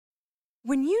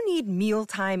When you need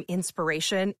mealtime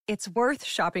inspiration, it's worth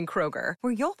shopping Kroger,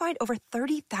 where you'll find over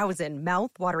 30,000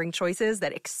 mouth-watering choices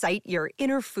that excite your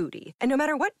inner foodie. And no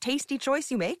matter what tasty choice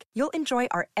you make, you'll enjoy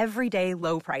our everyday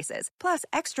low prices, plus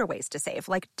extra ways to save,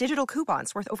 like digital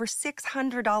coupons worth over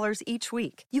 $600 each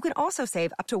week. You can also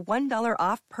save up to $1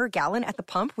 off per gallon at the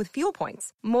pump with fuel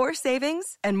points. More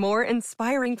savings and more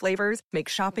inspiring flavors make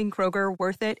shopping Kroger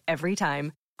worth it every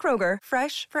time. Kroger,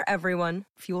 fresh for everyone.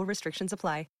 Fuel restrictions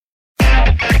apply.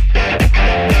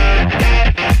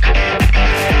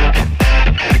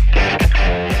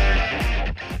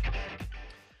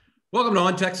 Welcome to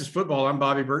On Texas Football. I'm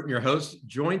Bobby Burton, your host,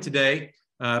 joined today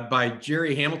by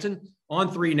Jerry Hamilton,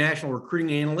 On3 national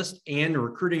recruiting analyst and a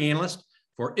recruiting analyst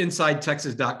for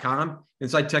InsideTexas.com.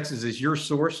 Inside Texas is your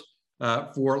source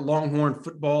for Longhorn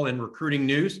football and recruiting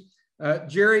news.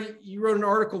 Jerry, you wrote an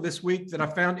article this week that I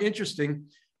found interesting.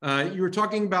 You were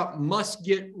talking about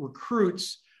must-get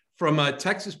recruits from a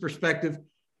Texas perspective,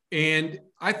 and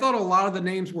I thought a lot of the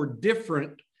names were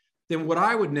different than what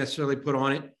I would necessarily put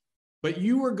on it, but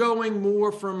you were going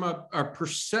more from a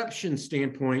perception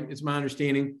standpoint, is my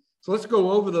understanding. So let's go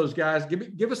over those guys.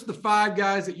 Give us the 5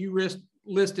 guys that you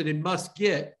listed in must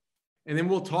get, and then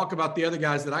we'll talk about the other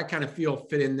guys that I kind of feel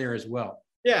fit in there as well.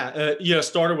 Yeah,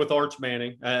 started with Arch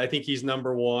Manning. I think he's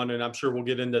number one, and I'm sure we'll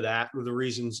get into that, with the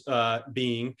reasons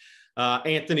being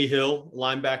Anthony Hill,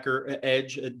 linebacker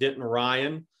edge at Denton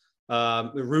Ryan,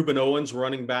 Ruben Owens,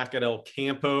 running back at El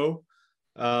Campo,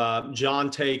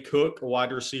 John Tay Cook, a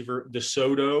wide receiver,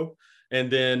 DeSoto, and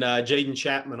then Jaden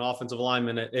Chapman, offensive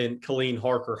lineman in Killeen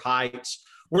Harker Heights,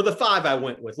 were the 5 I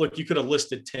went with. Look, you could have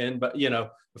listed 10, but, the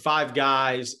 5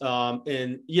 guys.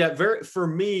 For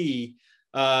me,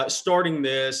 starting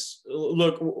this,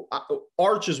 look,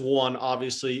 Arch is one,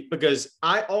 obviously, because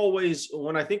I always,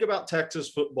 when I think about Texas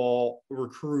football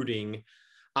recruiting,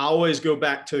 I always go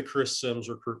back to Chris Sims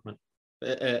recruitment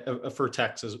for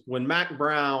Texas. When Mack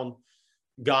Brown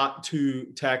got to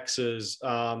Texas,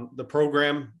 the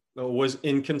program was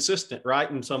inconsistent,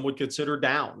 right? And some would consider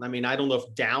down. I mean, I don't know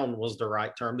if down was the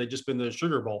right term. They'd just been to the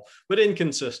Sugar Bowl, but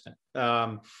inconsistent.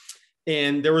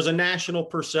 And there was a national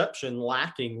perception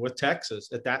lacking with Texas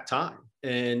at that time.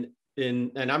 And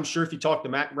I'm sure if you talk to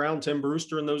Mack Brown, Tim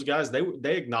Brewster, and those guys,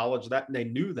 they acknowledged that and they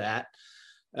knew that.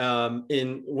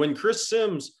 And when Chris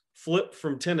Sims flipped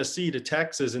from Tennessee to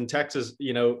Texas, and Texas,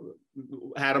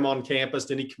 had him on campus,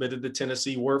 then he committed to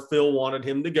Tennessee where Phil wanted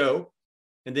him to go.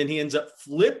 And then he ends up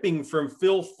flipping from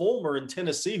Phil Fulmer in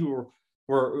Tennessee, who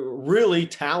were really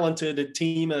talented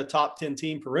team, a top 10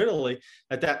 team perennially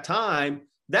at that time.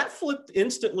 That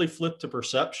instantly flipped to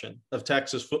perception of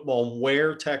Texas football and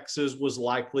where Texas was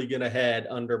likely going to head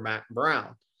under Mack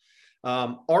Brown.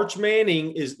 Arch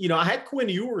Manning is, I had Quinn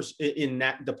Ewers in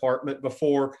that department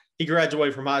before he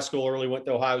graduated from high school, early went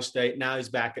to Ohio State. Now he's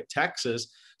back at Texas.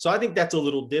 So I think that's a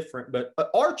little different. But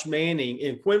Arch Manning,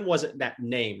 and Quinn wasn't that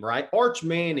name, right? Arch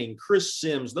Manning, Chris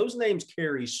Sims, those names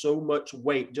carry so much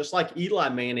weight, just like Eli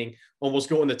Manning almost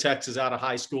going to Texas out of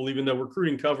high school, even though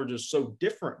recruiting coverage is so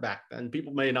different back then.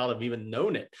 People may not have even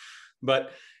known it.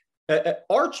 But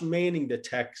Arch Manning to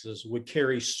Texas would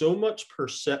carry so much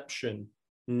perception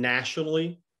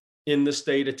nationally in the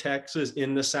state of Texas,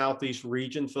 in the Southeast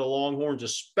region for the Longhorns,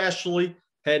 especially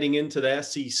heading into the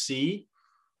SEC.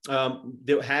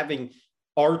 Having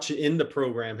Arch in the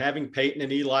program, having Peyton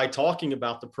and Eli talking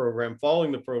about the program,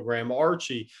 following the program,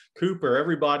 Archie, Cooper,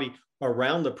 everybody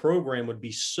around the program would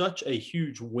be such a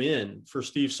huge win for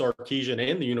Steve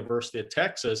Sarkisian and the University of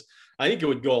Texas. I think it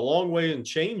would go a long way in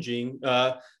changing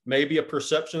maybe a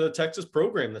perception of the Texas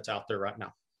program that's out there right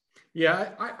now. Yeah,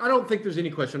 I don't think there's any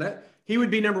question that he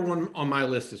would be number one on my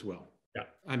list as well. Yeah.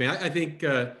 I mean, I think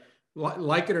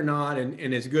like it or not,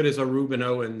 and as good as a Ruben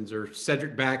Owens or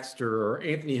Cedric Baxter or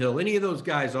Anthony Hill, any of those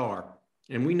guys are,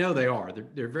 and we know they are,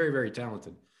 they're very, very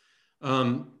talented.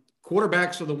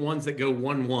 Quarterbacks are the ones that go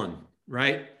 1-1,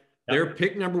 right? Yep. They're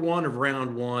pick number 1 of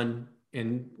round 1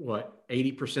 in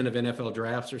 80% of NFL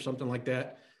drafts or something like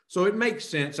that. So it makes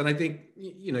sense. And I think,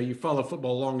 you follow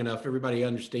football long enough, everybody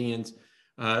understands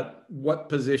what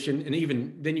position, and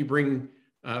even then you bring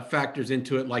factors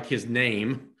into it, like his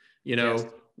name, yes,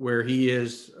 where he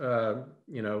is,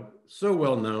 so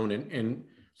well known and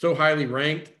so highly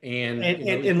ranked.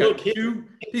 And look,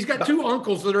 he's got 2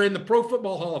 uncles that are in the Pro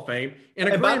Football Hall of Fame and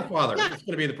a grandfather that's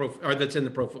going to be that's in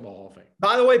the Pro Football Hall of Fame.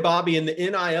 By the way, Bobby, in the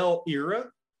NIL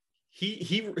era,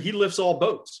 he lifts all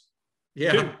boats.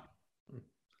 Yeah. Too.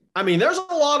 I mean, there's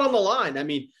a lot on the line. I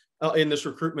mean, in this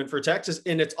recruitment for Texas,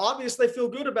 and it's obvious they feel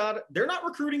good about it. They're not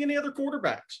recruiting any other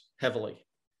quarterbacks heavily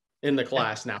in the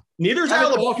class now. Neither's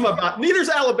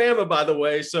Alabama, by the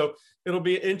way. So it'll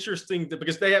be interesting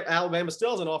because they have Alabama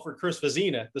still hasn't offered Chris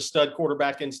Vezina, the stud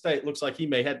quarterback in state. Looks like he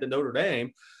may head to Notre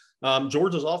Dame.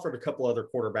 Georgia's offered a couple other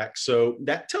quarterbacks. So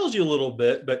that tells you a little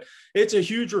bit, but it's a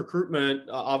huge recruitment,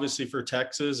 obviously, for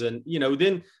Texas. And,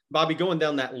 then Bobby, going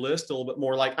down that list a little bit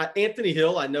more, like Anthony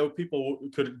Hill, I know people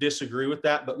could disagree with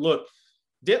that, but look,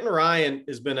 Denton Ryan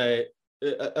has been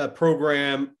a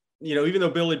program, even though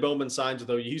Billy Bowman signs with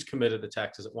OU, he's committed to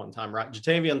Texas at one time, right?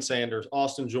 Jatavian Sanders,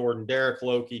 Austin Jordan, Derek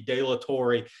Loki, De La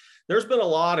Torre. There's been a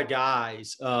lot of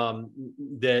guys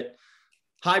that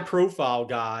high-profile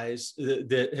guys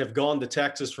that have gone to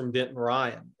Texas from Denton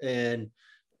Ryan. And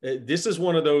this is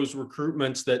one of those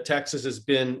recruitments that Texas has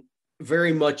been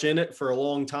very much in it for a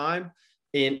long time.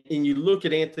 And you look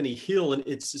at Anthony Hill, and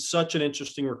it's such an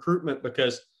interesting recruitment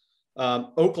because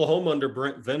Oklahoma under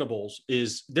Brent Venables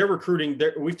they're recruiting.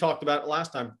 We've talked about it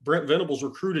last time. Brent Venables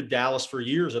recruited Dallas for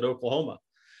years at Oklahoma.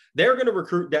 They're going to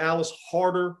recruit Dallas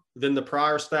harder than the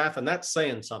prior staff, and that's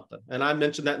saying something. And I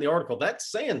mentioned that in the article.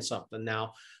 That's saying something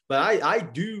now. But I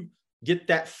do get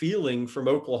that feeling from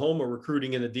Oklahoma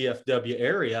recruiting in the DFW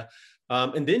area.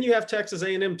 And then you have Texas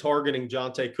A&M targeting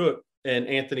Jonte Cook and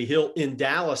Anthony Hill in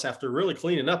Dallas after really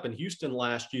cleaning up in Houston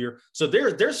last year. So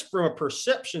there's from a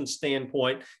perception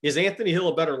standpoint, is Anthony Hill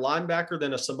a better linebacker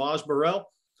than a Samaj Burrell?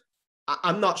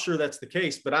 I'm not sure that's the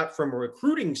case, but from a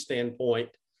recruiting standpoint,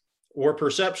 where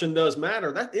perception does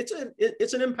matter, that it's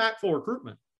an impactful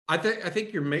recruitment. I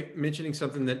think you're mentioning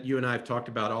something that you and I have talked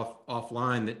about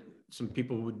offline that some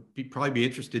people would probably be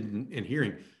interested in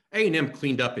hearing. A&M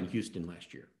cleaned up in Houston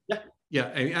last year. Yeah,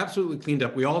 I mean, absolutely cleaned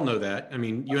up. We all know that. I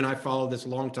mean, you and I followed this a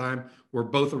long time. We're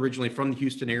both originally from the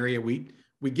Houston area. We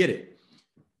get it.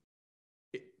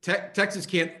 Texas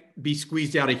can't be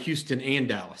squeezed out of Houston and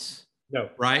Dallas. No,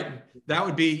 right? That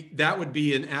would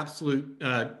be an absolute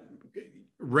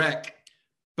wreck,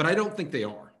 but I don't think they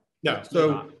are. No.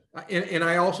 So, and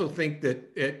I also think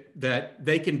that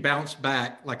they can bounce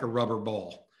back like a rubber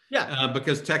ball. Yeah.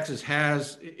 Because Texas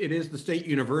it is the state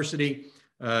university,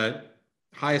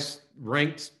 highest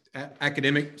ranked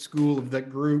academic school of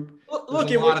that group.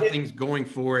 There's a lot of things going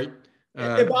for it.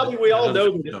 And Bobby, we all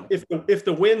know that if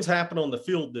the wins happen on the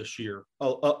field this year, a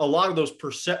lot of those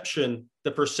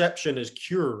the perception is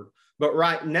cured. But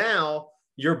right now,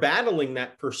 you're battling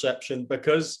that perception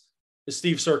because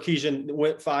Steve Sarkisian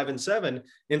went 5-7.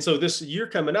 And so this year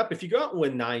coming up, if you go out and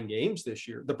win 9 games this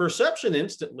year, the perception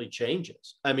instantly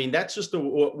changes. I mean, that's just the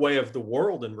way of the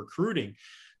world in recruiting.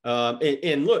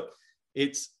 And look,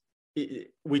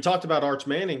 we talked about Arch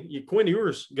Manning. Quinn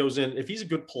Ewers goes in. If he's a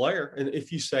good player, and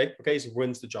if you say, okay, he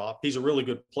wins the job, he's a really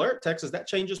good player at Texas, that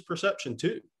changes perception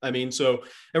too. I mean, so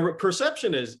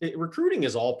recruiting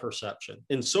is all perception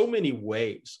in so many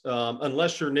ways,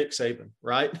 unless you're Nick Saban,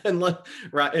 right?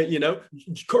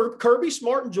 Kirby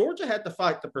Smart in Georgia had to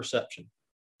fight the perception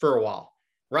for a while.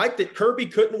 Right? That Kirby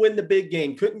couldn't win the big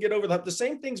game, couldn't get over the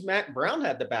same things Mack Brown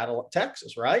had to battle at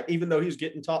Texas, right? Even though he was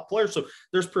getting top players. So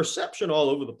there's perception all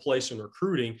over the place in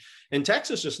recruiting, and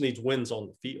Texas just needs wins on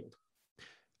the field.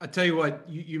 I tell you what,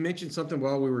 you mentioned something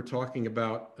while we were talking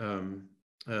about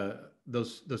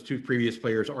those 2 previous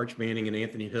players, Arch Manning and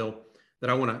Anthony Hill, that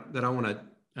I want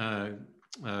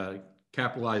to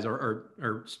capitalize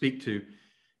or speak to.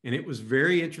 And it was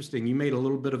very interesting. You made a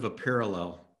little bit of a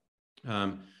parallel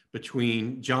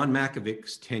between John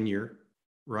Mackovic's tenure,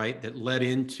 right, that led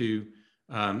into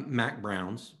Mack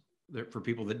Brown's. For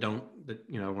people that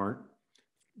aren't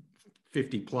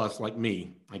 50 plus like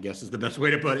me, I guess is the best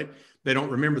way to put it. They don't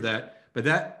remember that. But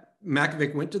that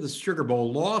Mackovic went to the Sugar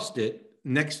Bowl, lost it.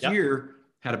 Next year,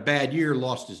 had a bad year,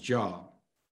 lost his job.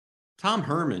 Tom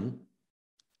Herman,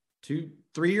 2-3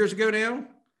 years ago now,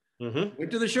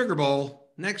 went to the Sugar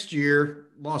Bowl. Next year,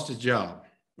 lost his job.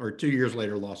 Or 2 years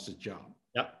later, lost his job.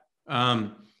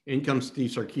 In comes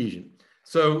Steve Sarkisian.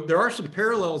 So there are some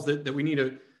parallels that we need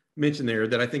to mention there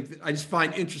that I think I just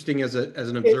find interesting as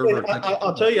an observer.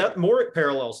 I'll tell you more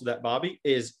parallels to that, Bobby,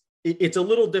 is it's a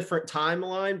little different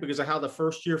timeline because of how the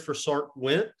first year for Sark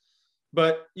went.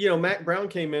 But, Mack Brown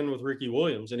came in with Ricky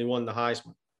Williams and he won the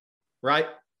Heisman, right?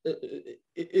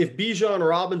 If Bijan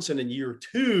Robinson in year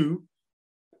 2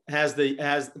 has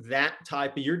that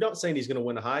type of year, don't say he's going to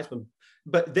win a Heisman.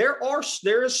 But there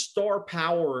is star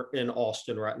power in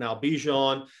Austin right now.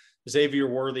 Bijan, Xavier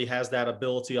Worthy has that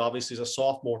ability. Obviously, he's a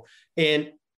sophomore.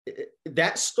 And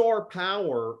that star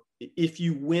power, if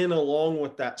you win along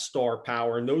with that star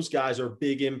power, and those guys are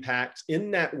big impacts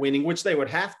in that winning, which they would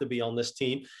have to be on this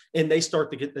team, and they start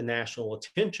to get the national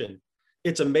attention,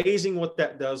 it's amazing what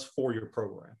that does for your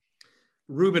program.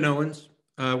 Ruben Owens,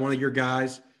 one of your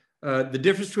guys. The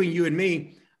difference between you and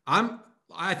me,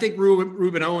 I think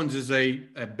Ruben Owens is a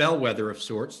bellwether of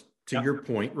sorts. to your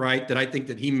point, right, that I think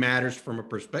that he matters from a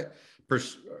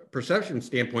perception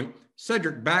standpoint.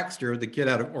 Cedric Baxter, the kid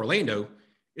out of Orlando,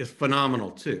 is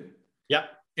phenomenal too. Yeah.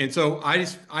 And so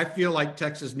I feel like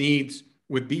Texas needs,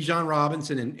 with Bijan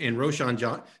Robinson and Roschon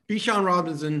Johnson. Bijan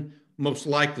Robinson most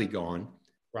likely gone.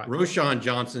 Right. Roschon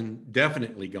Johnson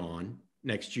definitely gone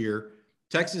next year.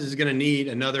 Texas is going to need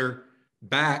another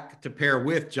back to pair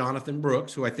with Jonathan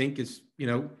Brooks, who I think is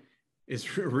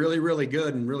really, really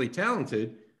good and really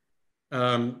talented.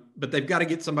 But they've got to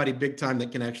get somebody big time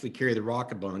that can actually carry the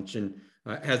rock a bunch and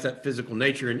has that physical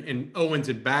nature. And Owens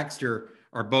and Baxter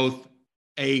are both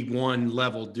A1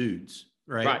 level dudes,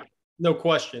 right? Right. No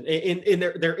question. And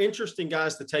they're interesting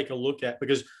guys to take a look at,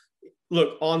 because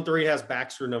look, On3 has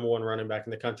Baxter number one running back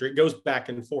in the country. It goes back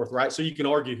and forth, right? So you can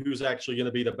argue who's actually going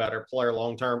to be the better player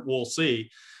long-term. We'll see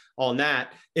on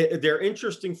that. They're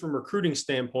interesting from a recruiting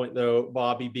standpoint though,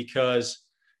 Bobby, because,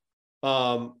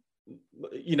 it's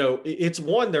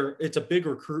a big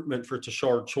recruitment for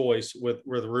Tashard Choice with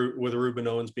Rueben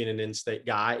Owens being an in-state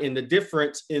guy. And the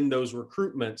difference in those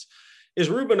recruitments is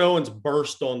Rueben Owens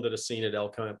burst onto the scene at El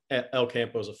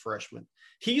Campo as a freshman.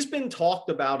 He's been talked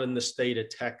about in the state of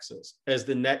Texas as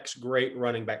the next great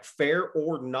running back, fair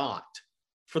or not,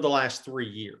 for the last 3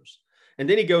 years. And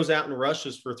then he goes out and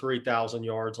rushes for 3,000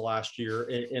 yards last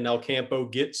year, and El Campo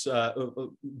gets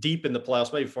deep in the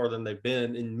playoffs, maybe farther than they've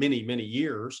been in many, many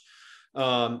years.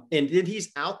 And then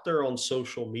he's out there on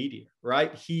social media,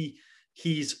 right?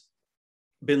 He's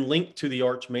been linked to the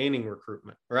Arch Manning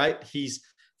recruitment, right? He's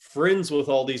friends with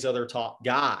all these other top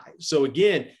guys. So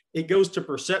again, it goes to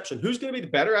perception. Who's going to be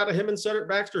the better out of him and Cedric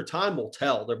Baxter? Time will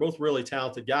tell. They're both really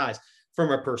talented guys.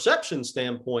 From a perception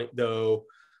standpoint, though,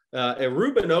 if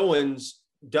Rueben Owens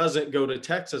doesn't go to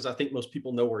Texas, I think most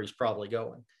people know where he's probably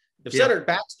going. If Cedric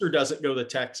Baxter doesn't go to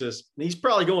Texas, he's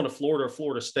probably going to Florida or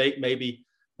Florida State, maybe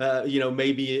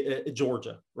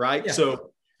Georgia, right? Yeah.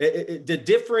 So the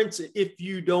difference, if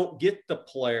you don't get the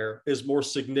player, is more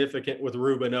significant with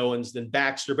Rueben Owens than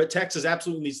Baxter. But Texas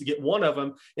absolutely needs to get one of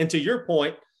them. And to your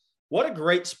point, what a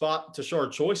great spot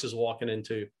Tashard Choice is walking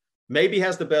into. Maybe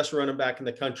has the best running back in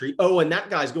the country. Oh, and that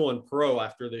guy's going pro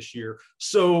after this year.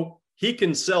 So he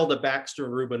can sell to Baxter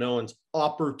and Rueben Owens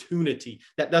opportunity.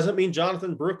 That doesn't mean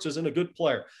Jonathan Brooks isn't a good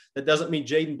player. That doesn't mean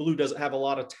Jaden Blue doesn't have a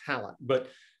lot of talent. But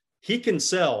he can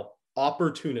sell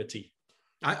opportunity.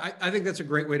 I think that's a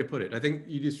great way to put it. I think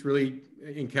you just really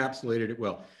encapsulated it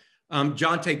well.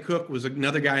 Jonte Cook was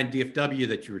another guy in DFW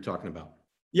that you were talking about.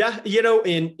 Yeah,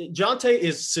 and Jonte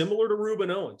is similar to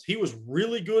Rueben Owens. He was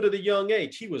really good at a young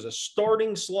age. He was a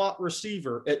starting slot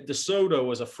receiver at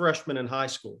DeSoto as a freshman in high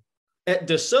school. At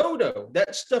DeSoto,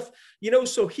 that stuff,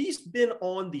 so he's been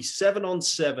on the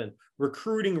 7-on-7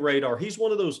 recruiting radar. He's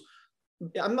one of those,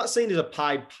 I'm not saying he's a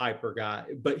Pied Piper guy,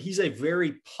 but he's a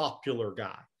very popular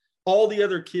guy. All the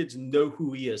other kids know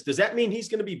who he is. Does that mean he's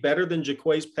going to be better than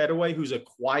Jaquays Petaway, who's a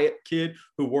quiet kid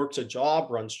who works a job,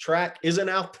 runs track, isn't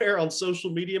out there on social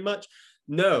media much?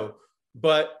 No.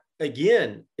 But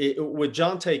again, with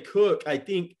Jonte Cook, I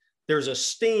think there's a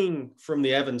sting from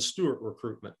the Evan Stewart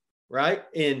recruitment, right?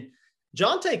 And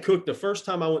Jonte Cook, the first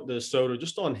time I went to DeSoto,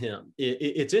 just on him,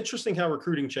 it's interesting how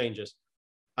recruiting changes.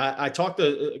 I talked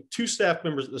to two staff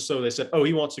members at DeSoto. They said,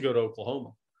 he wants to go to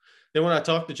Oklahoma. Then when I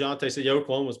talked to Jonte, I said,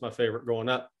 Oklahoma was my favorite growing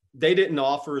up. They didn't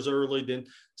offer as early then.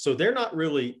 So they're not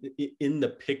really in the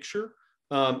picture.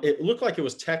 It looked like it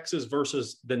was Texas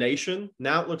versus the nation.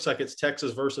 Now it looks like it's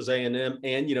Texas versus A&M.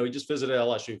 And, he just visited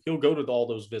LSU. He'll go to all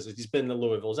those visits. He's been to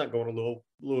Louisville. He's not going to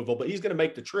Louisville, but he's going to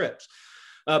make the trips.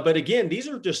 But again, these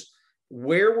are just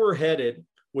where we're headed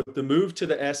with the move to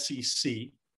the SEC,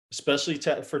 especially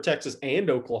for Texas and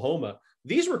Oklahoma.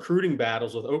 These recruiting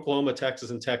battles with Oklahoma, Texas,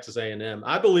 and Texas A&M,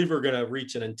 I believe are going to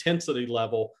reach an intensity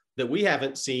level that we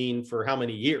haven't seen for how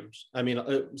many years? I mean,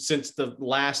 since the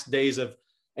last days of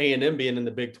A&M being in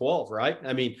the Big 12, right?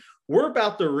 I mean, we're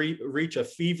about to reach a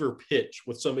fever pitch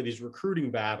with some of these recruiting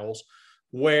battles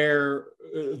where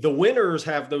the winners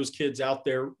have those kids out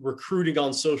there recruiting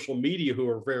on social media who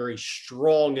are very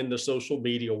strong in the social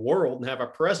media world and have a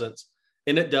presence,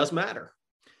 and it does matter.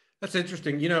 That's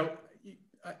interesting.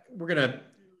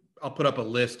 I'll put up a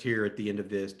list here at the end of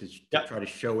this to try to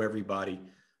show everybody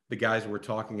the guys we're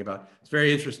talking about. It's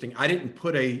very interesting. I didn't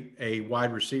put a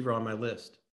wide receiver on my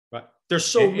list. Right. There's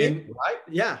so many, right?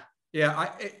 Yeah.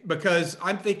 Yeah. Because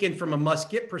I'm thinking from a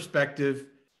must-get perspective,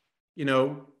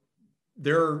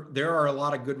 there are a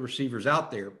lot of good receivers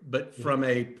out there, but from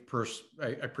a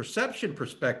perception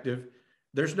perspective,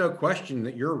 there's no question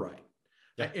that you're right.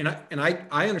 Yeah. And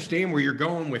I understand where you're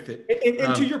going with it.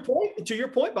 And to your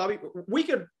point, Bobby,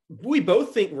 we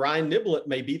both think Ryan Niblett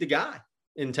may be the guy.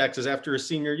 in Texas after his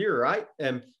senior year, right?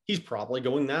 And he's probably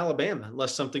going to Alabama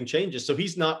unless something changes. So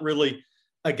he's not really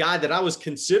a guy that I was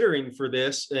considering for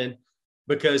this. And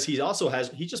because he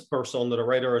just burst onto the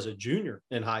radar as a junior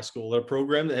in high school at a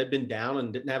program that had been down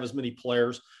and didn't have as many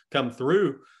players come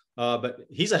through. But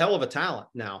he's a hell of a talent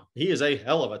now. He is a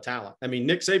hell of a talent. I mean,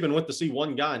 Nick Saban went to see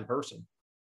one guy in person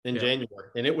in January,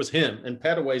 and it was him, and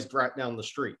Pettaway's right down the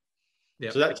street.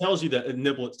 So that tells you the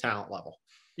Niblett's talent level.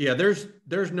 Yeah, there's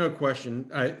no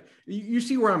question. You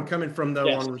see where I'm coming from,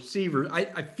 though, on receiver.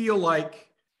 I feel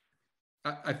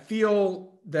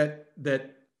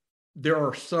that there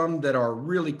are some that are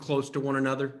really close to one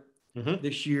another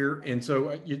this year, and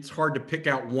so it's hard to pick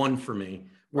out one for me.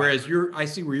 Whereas I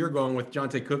see where you're going with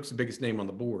Jonte Cook's the biggest name on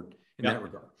the board in that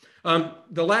regard.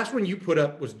 The last one you put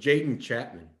up was Jaden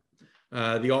Chapman,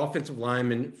 the offensive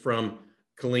lineman from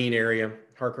Killeen area,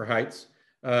 Harker Heights.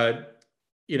 Where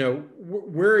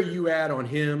are you at on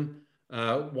him?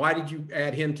 Why did you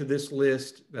add him to this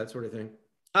list? That sort of thing.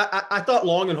 I thought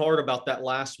long and hard about that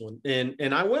last one.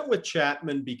 And I went with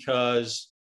Chapman because.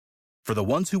 For the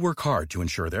ones who work hard to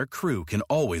ensure their crew can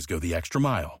always go the extra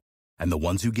mile, and the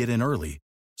ones who get in early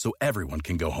so everyone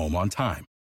can go home on time,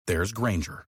 there's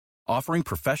Grainger, offering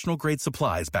professional-grade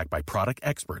supplies backed by product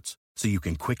experts so you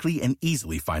can quickly and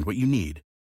easily find what you need.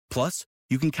 Plus,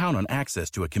 you can count on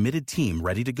access to a committed team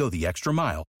ready to go the extra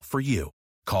mile for you.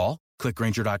 Call, click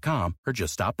Grainger.com, or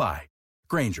just stop by.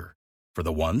 Grainger, for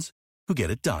the ones who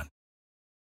get it done.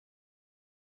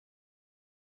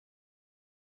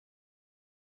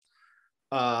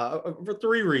 For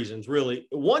three reasons, really.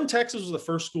 One, Texas was the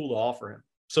first school to offer him.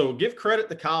 So give credit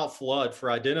to Kyle Flood for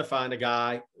identifying a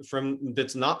guy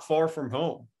that's not far from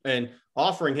home and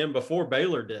offering him before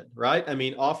Baylor did, right? I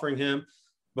mean, offering him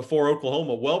before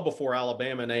Oklahoma, well before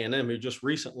Alabama and A&M, who just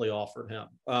recently offered him.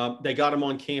 They got him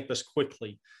on campus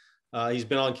quickly. He's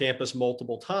been on campus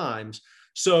multiple times.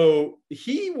 So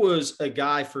he was a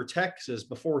guy for Texas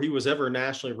before he was ever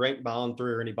nationally ranked by On3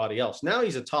 or anybody else. Now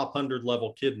he's a top 100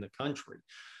 level kid in the country.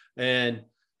 And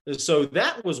so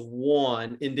that was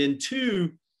one. And then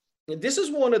two, this is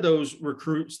one of those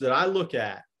recruits that I look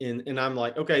at and I'm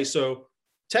like, okay, so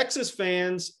Texas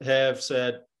fans have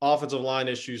said offensive line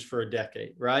issues for a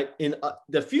decade, right? And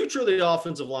the future of the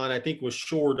offensive line, I think, was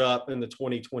shored up in the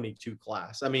 2022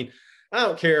 class. I mean, I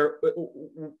don't care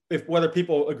whether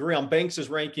people agree on Banks's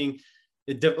ranking,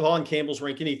 Devon Campbell's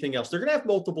rank, anything else. They're going to have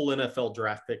multiple NFL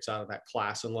draft picks out of that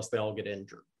class unless they all get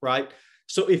injured, right?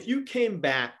 So if you came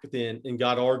back then and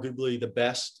got arguably the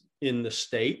best in the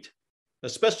state,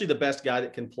 especially the best guy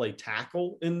that can play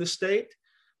tackle in the state,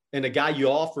 and a guy you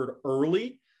offered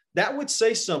early, that would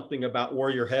say something about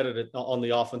where you're headed on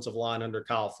the offensive line under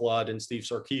Kyle Flood and Steve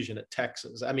Sarkisian at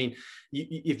Texas. I mean,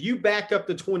 if you back up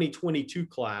the 2022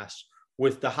 class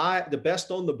with the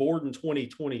best on the board in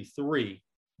 2023,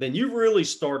 then you've really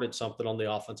started something on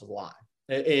the offensive line.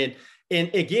 And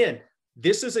again,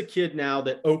 this is a kid now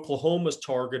that Oklahoma's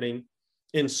targeting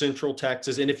in Central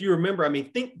Texas. And if you remember, I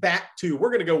mean, think back to, we're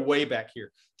going to go way back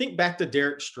here. Think back to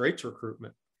Derek Strait's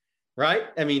recruitment, right?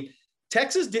 I mean,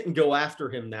 Texas didn't go after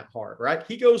him that hard, right?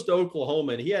 He goes to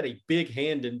Oklahoma and he had a big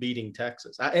hand in beating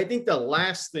Texas. I think the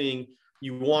last thing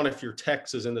you want if you're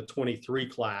Texas in the 23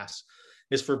 class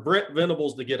is for Brent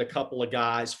Venables to get a couple of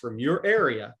guys from your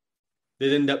area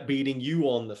that end up beating you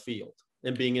on the field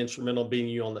and being instrumental in beating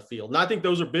you on the field. And I think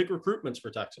those are big recruitments for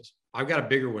Texas. I've got a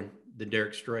bigger one than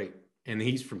Derek Strait, and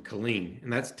he's from Killeen,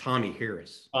 and that's Tommy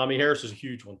Harris. Tommy Harris is a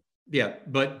huge one. Yeah,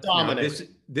 but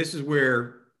this is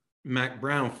where Mac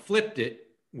Brown flipped it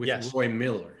with Roy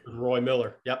Miller. Roy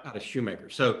Miller, yep. Out of Shoemaker.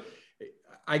 So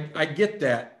I get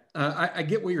that. I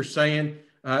get what you're saying.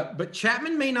 But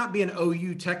Chapman may not be an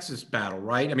OU Texas battle,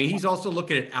 right? I mean, he's also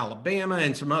looking at Alabama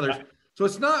and some others. Yeah. So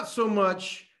it's not so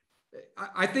much.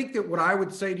 I think that what I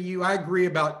would say to you, I agree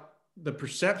about the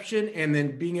perception and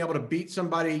then being able to beat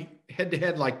somebody head to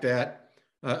head like that,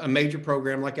 a major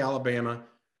program like Alabama,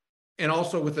 and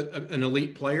also with an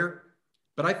elite player.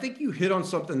 But I think you hit on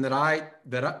something that I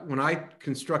when I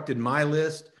constructed my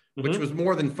list, which was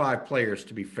more than 5 players,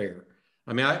 to be fair.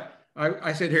 I mean,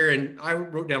 I sit here and I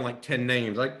wrote down like 10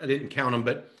 names. I didn't count them,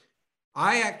 but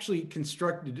I actually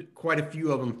constructed quite a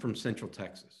few of them from Central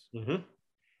Texas.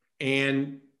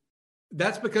 And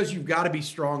that's because you've got to be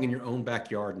strong in your own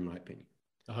backyard, in my opinion.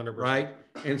 100%. Right?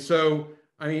 And so,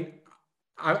 I mean,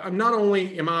 I'm not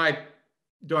only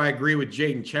do I agree with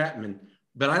Jaden Chapman,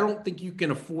 but I don't think you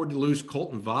can afford to lose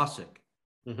Colton Vasek,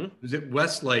 who's at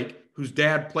Westlake, whose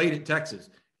dad played at Texas.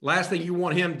 Last thing you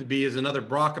want him to be is another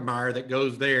Brockemeyer that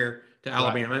goes there to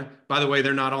Alabama. Right. By the way,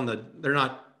 they're not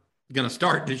going to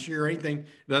start this year or anything.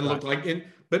 Doesn't look like it.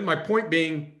 But my point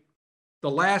being, the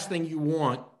last thing you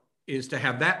want is to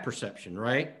have that perception,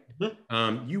 right?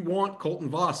 Mm-hmm. You want Colton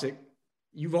Vasek.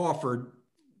 You've offered,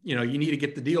 you need to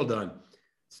get the deal done.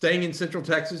 Staying in Central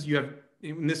Texas,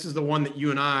 and this is the one that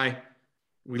you and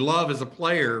we love as a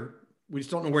player. We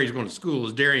just don't know where he's going to school,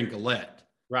 is Darian Gillette.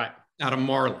 Right. Out of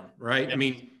Marlin, right? Yeah. I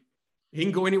mean, he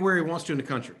can go anywhere he wants to in the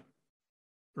country,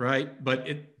 right? But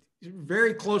it's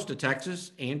very close to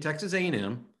Texas and Texas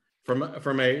A&M from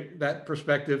that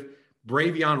perspective.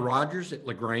 Bravion Rogers at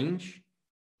LaGrange,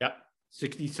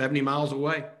 60, 70 miles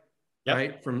away,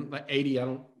 right? From like 80, I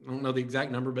don't know the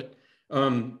exact number, but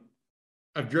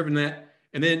I've driven that.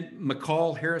 And then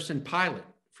McCall Harrison Pilot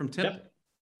from Temple.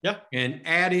 Yeah. And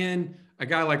add in a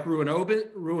guy like Ruin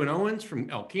Owens from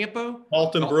El Campo.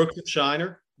 Alton Brooks at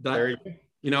Shiner. There you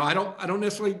go. I don't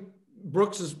necessarily,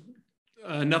 Brooks is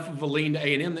enough of a lean to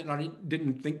A&M that I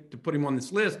didn't think to put him on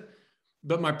this list.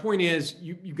 But my point is,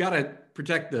 you got to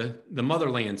protect the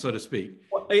motherland, so to speak.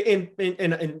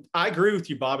 And I agree with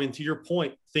you, Bobby. And to your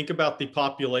point, think about the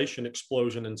population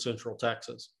explosion in Central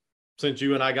Texas since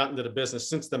you and I got into the business,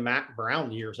 since the Matt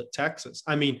Brown years at Texas.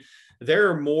 I mean,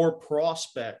 there are more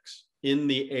prospects in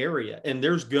the area, and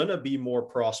there's going to be more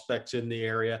prospects in the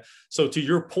area. So to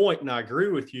your point, and I agree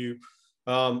with you,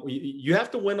 you have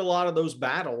to win a lot of those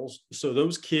battles. So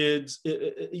those kids,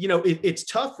 it's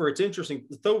tougher. It's interesting.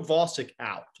 Throw Vasek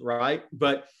out, right?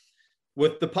 But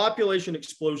with the population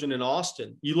explosion in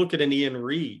Austin, you look at an Ian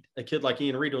Reed, a kid like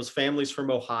Ian Reed, his family's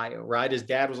from Ohio, right? His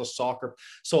dad was a soccer.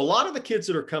 So a lot of the kids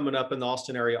that are coming up in the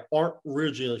Austin area aren't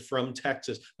originally from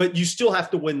Texas, but you still have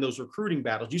to win those recruiting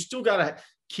battles. You still got to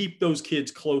keep those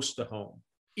kids close to home.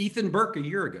 Ethan Burke a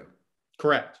year ago.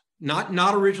 Correct.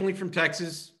 Not originally from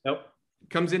Texas. Nope.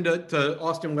 Comes into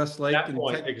Austin Westlake.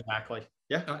 Exactly.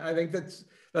 Yeah. I think that's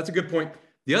a good point.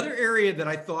 The other area that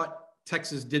I thought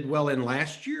Texas did well in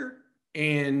last year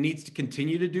and needs to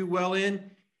continue to do well in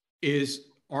is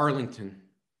Arlington,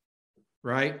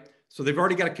 right? So they've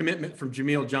already got a commitment from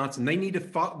Jameel Johnson. They need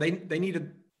to they need to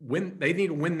win. They need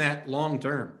to win that long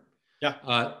term.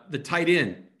 Yeah. The tight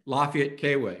end Lafayette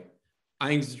Kway, I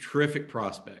think is a terrific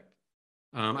prospect.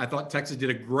 I thought Texas did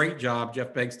a great job.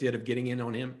 Jeff Beggs did of getting in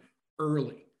on him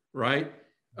early, right?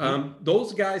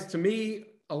 Those guys, to me,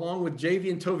 along with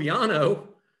JV and Toviano,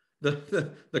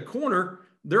 the corner,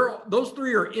 those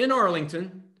three are in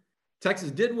Arlington. Texas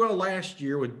did well last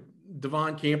year with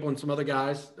Devon Campbell and some other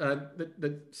guys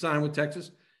that signed with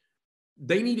Texas.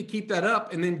 They need to keep that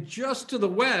up. And then just to the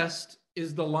west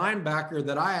is the linebacker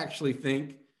that I actually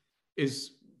think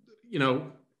is,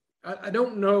 I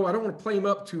don't know. I don't want to play him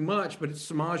up too much, but it's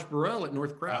Samaj Burrell at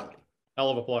North Crowley. Hell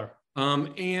of a player.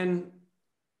 And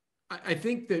I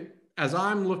think that as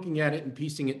I'm looking at it and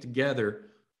piecing it together,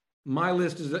 my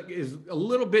list is a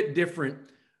little bit different.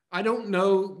 I don't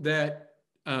know that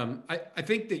I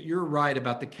think that you're right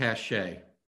about the cachet,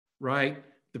 right?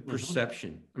 The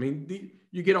perception. I mean,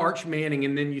 you get Arch Manning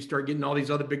and then you start getting all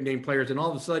these other big name players, and all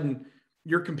of a sudden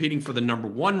you're competing for the number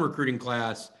 1 recruiting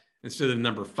class instead of the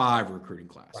number 5 recruiting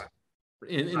class. Right.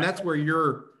 And that's where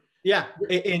you're. Yeah.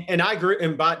 And I agree.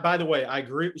 And by the way, I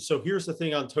agree. So here's the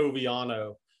thing on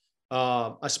Toviano.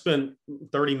 I spent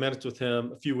 30 minutes with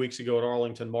him a few weeks ago at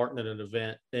Arlington Martin at an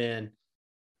event, and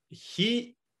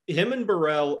him and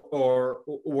Burrell are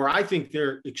where I think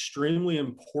they're extremely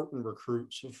important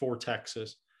recruits for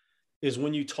Texas. Is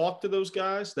when you talk to those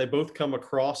guys, they both come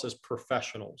across as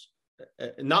professionals,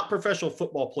 not professional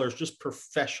football players, just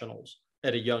professionals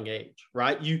at a young age,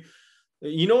 right?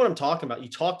 You know what I'm talking about. You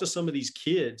talk to some of these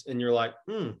kids and you're like,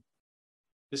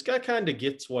 this guy kind of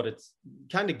gets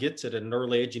it at an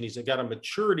early age, and he's got a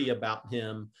maturity about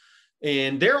him.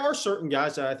 And there are certain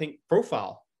guys that I think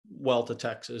profile well to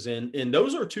Texas. And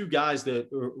those are 2 guys that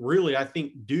really, I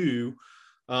think, do.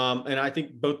 And I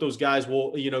think both those guys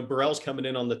will, Burrell's coming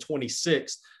in on the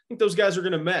 26th. I think those guys are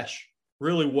going to mesh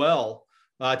really well.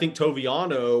 I think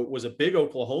Toviano was a big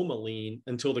Oklahoma lean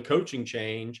until the coaching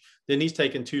change. Then he's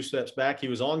taken 2 steps back. He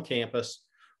was on campus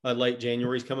late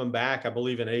January. He's coming back, I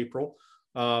believe, in April.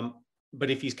 But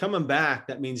if he's coming back,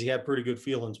 that means he had pretty good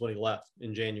feelings when he left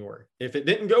in January. If it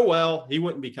didn't go well, he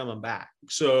wouldn't be coming back.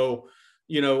 So,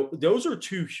 those are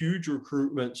 2 huge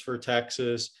recruitments for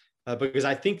Texas because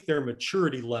I think their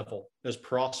maturity level as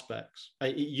prospects,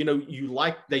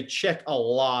 they check a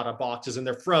lot of boxes, and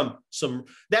they're from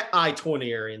that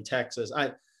I-20 area in Texas.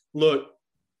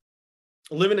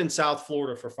 Living in South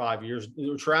Florida for 5 years,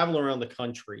 traveling around the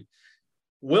country,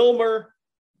 Wilmer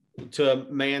to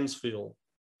Mansfield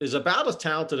is about as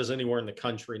talented as anywhere in the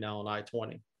country now on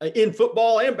I-20 in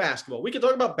football and basketball. We could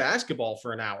talk about basketball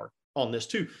for an hour on this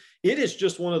too. It is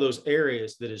just one of those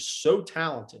areas that is so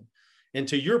talented. And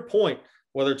to your point,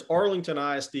 whether it's Arlington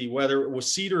ISD, whether it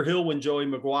was Cedar Hill when Joey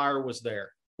McGuire was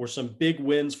there, were some big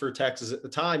wins for Texas at the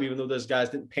time, even though those guys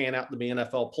didn't pan out to be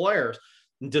NFL players.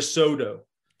 DeSoto.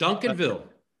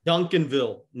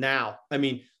 Duncanville now. I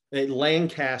mean,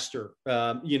 Lancaster,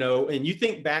 and you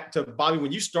think back to, Bobby,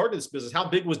 when you started this business, how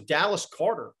big was Dallas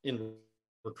Carter in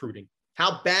recruiting?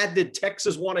 How bad did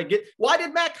Texas want to get? Why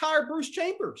did Mac hire Bruce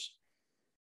Chambers?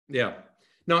 Yeah.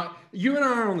 No, you and I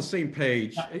are on the same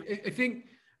page. I think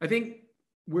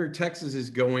where Texas is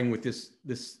going with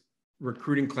this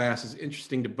recruiting class is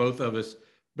interesting to both of us,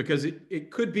 because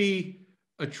it could be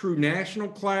a true national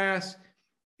class.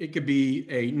 It could be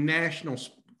a national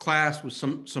class with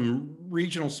some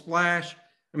regional splash.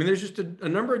 I mean, there's just a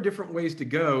number of different ways to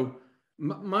go.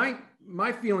 My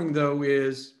feeling, though,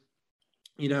 is,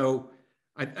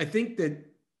 I think that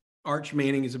Arch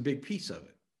Manning is a big piece of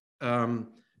it.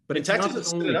 But it's Texas not has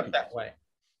set it up that way.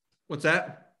 What's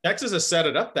that? Texas has set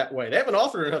it up that way. They haven't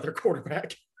offered another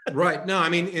quarterback. Right. No, I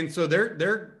mean, and so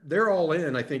they're all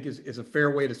in, I think is a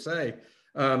fair way to say.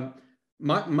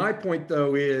 My point,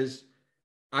 though, is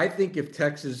I think if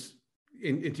Texas,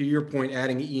 and to your point,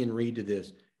 adding Ian Reed to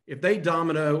this, if they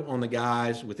domino on the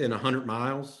guys within 100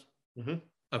 miles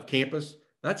of campus,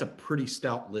 that's a pretty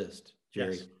stout list,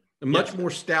 Jerry. Yes. Much more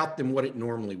stout than what it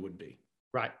normally would be.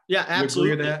 Right. Yeah, absolutely.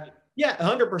 You agree with that? Yeah,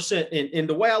 100%. And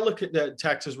the way I look at the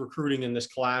Texas recruiting in this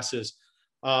class is,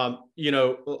 like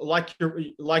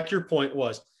your point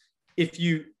was, if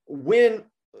you win,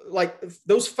 like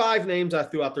those 5 names I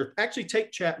threw out there, actually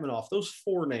take Chapman off, those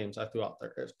 4 names I threw out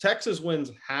there. If Texas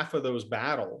wins half of those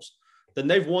battles, then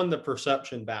they've won the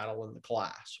perception battle in the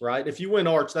class, right? If you win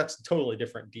Arch, that's a totally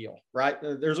different deal, right?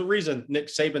 There's a reason Nick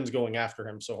Saban's going after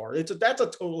him so hard. That's a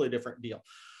totally different deal.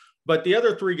 But the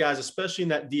other 3 guys, especially in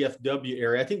that DFW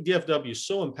area, I think DFW is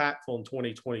so impactful in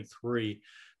 2023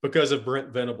 because of Brent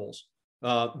Venables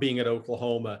being at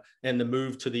Oklahoma and the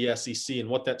move to the SEC and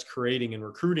what that's creating in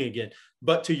recruiting again.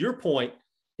 But to your point,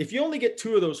 if you only get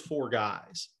 2 of those 4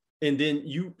 guys, and then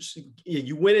you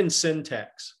win in Syntex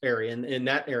area, in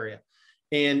that area,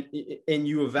 and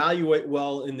you evaluate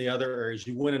well in the other areas,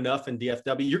 you win enough in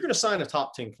DFW, you're going to sign a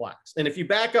top 10 class. And if you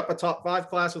back up a top 5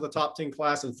 class with a top 10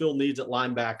 class and fill needs at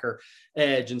linebacker,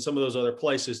 edge, and some of those other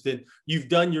places, then you've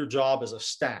done your job as a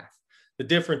staff. The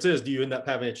difference is, do you end up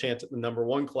having a chance at the number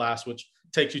 1 class, which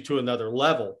takes you to another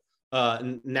level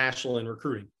national in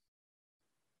recruiting?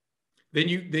 Then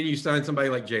you sign somebody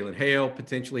like Jalen Hale,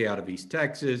 potentially out of East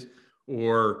Texas,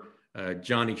 or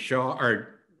Jamal Shaw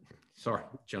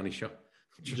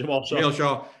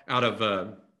out of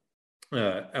the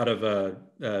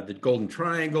Golden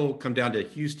Triangle, come down to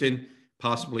Houston,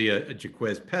 possibly a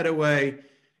Jaquez Petaway.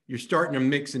 You're starting to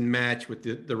mix and match with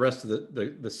the rest of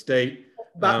the state.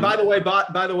 By the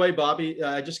way, Bobby,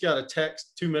 I just got a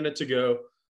text 2 minutes ago,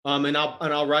 and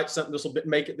I'll write something. This will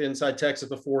make it the Inside Texas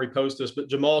before he posts this. But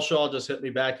Jamal Shaw just hit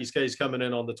me back. He's coming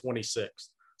in on the 26th,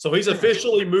 so he's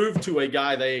officially moved to a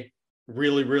guy they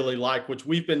really, really like, which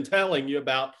we've been telling you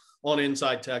about on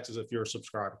Inside Texas if you're a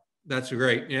subscriber. That's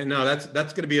great. Yeah, no, that's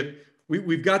going to be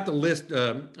we've got the list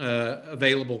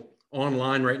available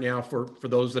online right now for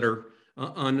those that are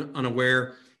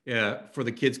unaware, for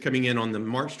the kids coming in on the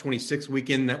March 26th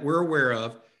weekend that we're aware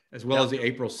of, as well as the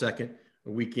April 2nd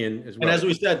weekend as well. And as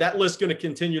we said, that list's going to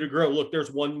continue to grow. Look,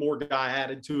 there's 1 more guy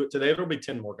added to it today. There'll be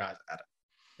 10 more guys added.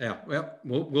 Yeah, well,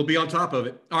 we'll be on top of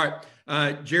it. All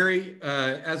right, Jerry,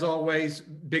 as always,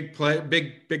 big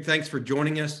thanks for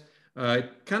joining us.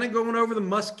 Kind of going over the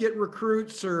must-get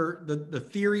recruits, or the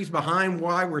theories behind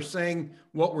why we're saying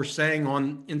what we're saying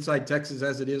on Inside Texas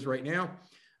as it is right now.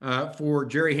 For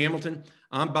Jerry Hamilton,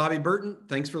 I'm Bobby Burton.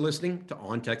 Thanks for listening to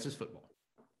On Texas Football.